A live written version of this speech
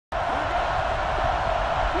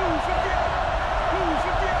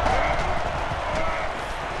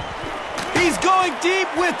going deep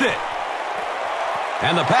with it.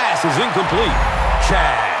 And the pass is incomplete.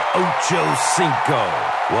 Chad Ochocinco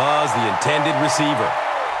was the intended receiver.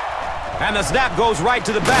 And the snap goes right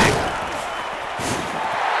to the back.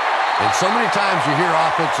 And so many times you hear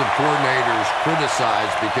offensive coordinators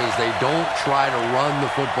criticized because they don't try to run the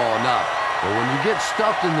football enough. But when you get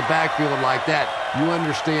stuffed in the backfield like that, you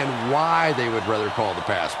understand why they would rather call the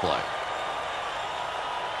pass play.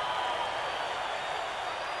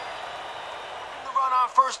 The run on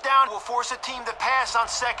first down will force a team to pass on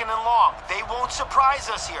second and long. They won't surprise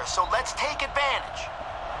us here, so let's take advantage.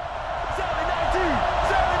 7-19!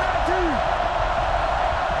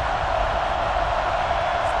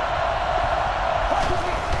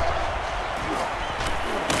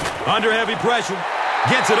 Under heavy pressure.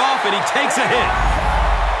 Gets it off, and he takes a hit.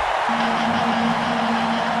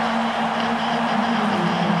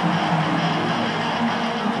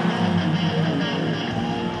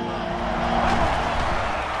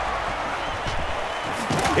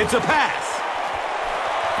 It's a pass.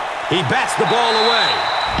 He bats the ball away.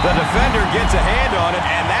 The defender gets a hand on it,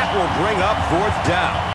 and that will bring up fourth down.